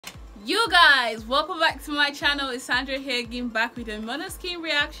You guys, welcome back to my channel. It's Sandra here, getting back with a Måneskin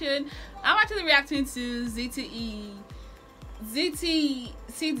reaction. I'm actually reacting to Zitti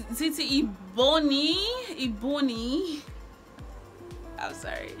Buoni. I'm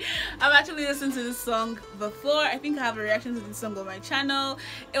sorry. I've actually listened to this song before. I think I have a reaction to this song on my channel.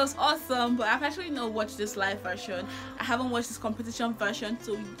 It was awesome, but I've actually not watched this live version. I haven't watched this competition version,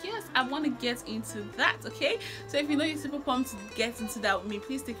 so yes, I want to get into that. Okay, so if you know you're super pumped to get into that with me,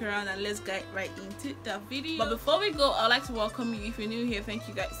 please stick around and let's get right into the video. But before we go, I'd like to welcome you. If you're new here, thank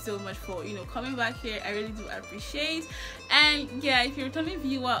you guys so much for coming back here. I really do appreciate. And yeah, if you're a returning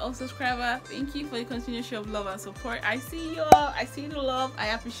viewer or subscriber, thank you for the continued show of love and support. I see you all. I see the love. I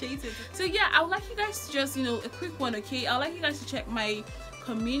appreciate it. So yeah, I would like you guys to just a quick one. Okay, I would like you guys to check my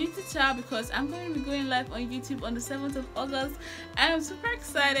community tab because I'm going to be going live on YouTube on the 7th of August, and I'm super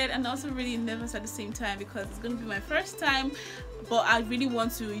excited and also really nervous at the same time because it's going to be my first time. But I really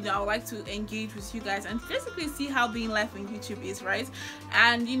want to, I would like to engage with you guys and basically see how being live on YouTube is, right?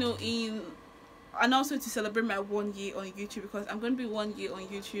 And and also to celebrate my 1 year on YouTube because I'm going to be 1 year on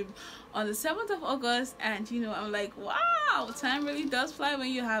YouTube on the 7th of August, and I'm like, wow, time really does fly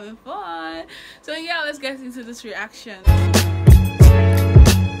when you're having fun. So yeah, let's get into this reaction.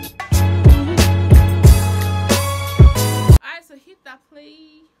 Alright, so hit that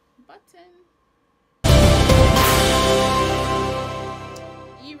play button.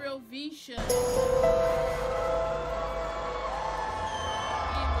 Eurovision.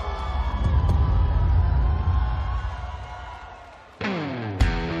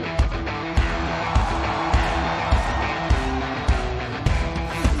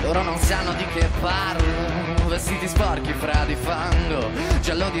 Loro non sanno di che parlo, vestiti sporchi fra di fango,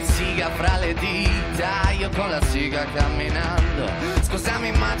 giallo di siga fra le dita, io con la siga camminando.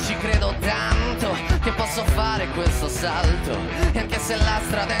 Scusami ma ci credo tanto che posso fare questo salto, e anche se la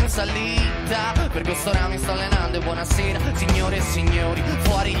strada è in salita, per quest'ora mi sto allenando. E buonasera signore e signori,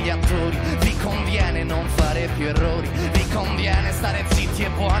 fuori gli attori, vi conviene non fare più errori, vi conviene stare zitti e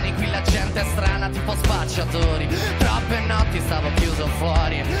buoni, qui la gente è strana tipo spacciatori. Troppe notti stavo chiuso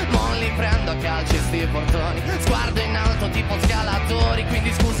fuori, non li prendo a calci sti portoni, sguardo in alto tipo scalatori,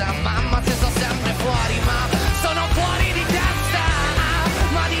 quindi scusa mamma se sto sempre fuori, ma sono fuori di testa,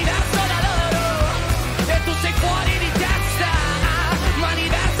 ma diverso da loro, e tu sei fuori di testa, ma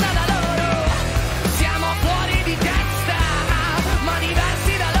diversa da loro, siamo fuori di testa, ma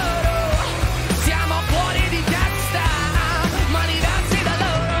diversi da loro, siamo fuori di testa, ma diversi da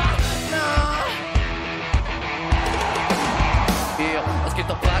loro, no. Io ho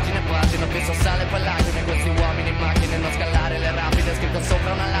scritto pagine e pagine, ho visto sale poi lacrime, questi uomini in macchine, non scalare le rapide, scritto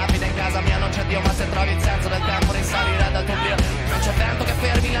sopra una lapide, in casa mia non c'è Dio, ma se trovi il senso del tempo risalirà dal tuo oblio. Non c'è vento che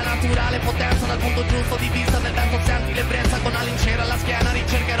fermi la naturale potenza, dal punto giusto di vista del vento senti l'ebbrezza, con la lincera alla schiena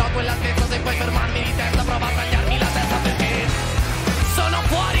ricercherò quell'altezza, se puoi fermarmi di testa prova a tagliarmi la testa, perché sono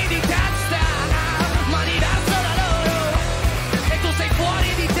fuori di testa, ma diverso da loro, e tu sei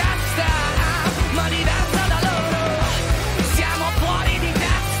fuori di testa, ma diversa da loro, siamo fuori di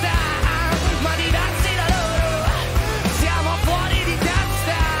testa, ma diversi da loro, siamo fuori di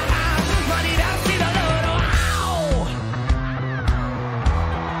testa, ma diversi da loro. Ow!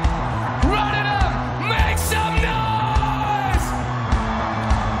 Run it up, make some noise!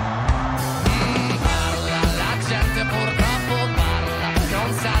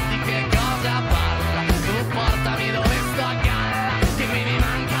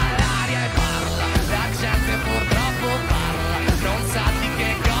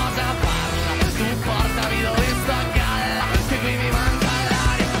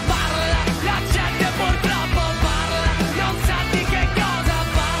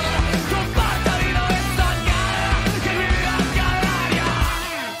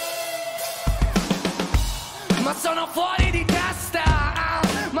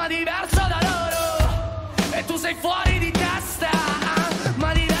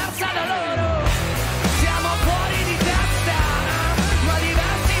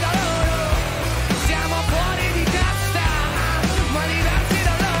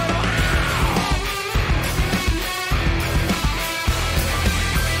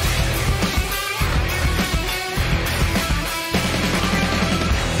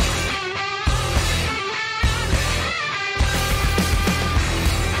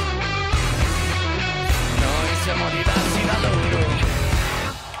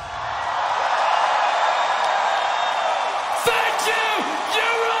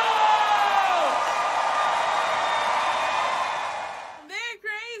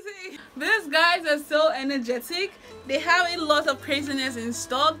 energetic. They have a lot of craziness in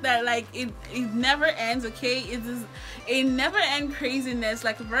stock that like it never ends. Okay, it is a never end craziness,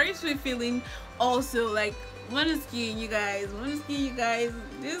 like a very sweet feeling. Also, like Måneskin, you guys,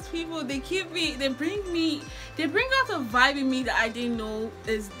 these people, they bring out a vibe in me that I didn't know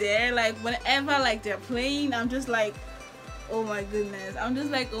is there. Like whenever like they're playing, I'm just like, oh my goodness,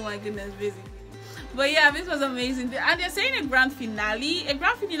 basically. But yeah, this was amazing. And they're saying a grand finale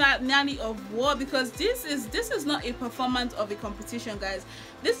of what? Because this is not a performance of a competition, guys.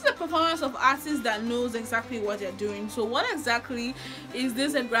 This is a performance of artists that knows exactly what they're doing. So what exactly is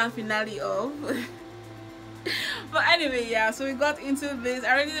this a grand finale of? But anyway, yeah, so we got into this.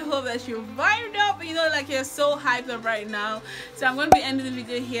 I really hope that you're fired up, you know, like you're so hyped up right now. So I'm going to be ending the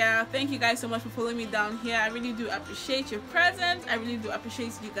video here. Thank you guys so much for following me down here. I really do appreciate your presence. I really do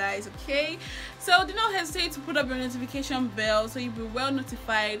appreciate you guys. Okay, so do not hesitate to put up your notification bell so you'll be well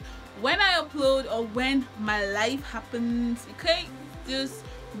notified when I upload or when my life happens. Okay, just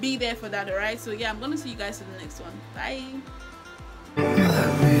be there for that. All right, so yeah, I'm gonna see you guys in the next one. Bye.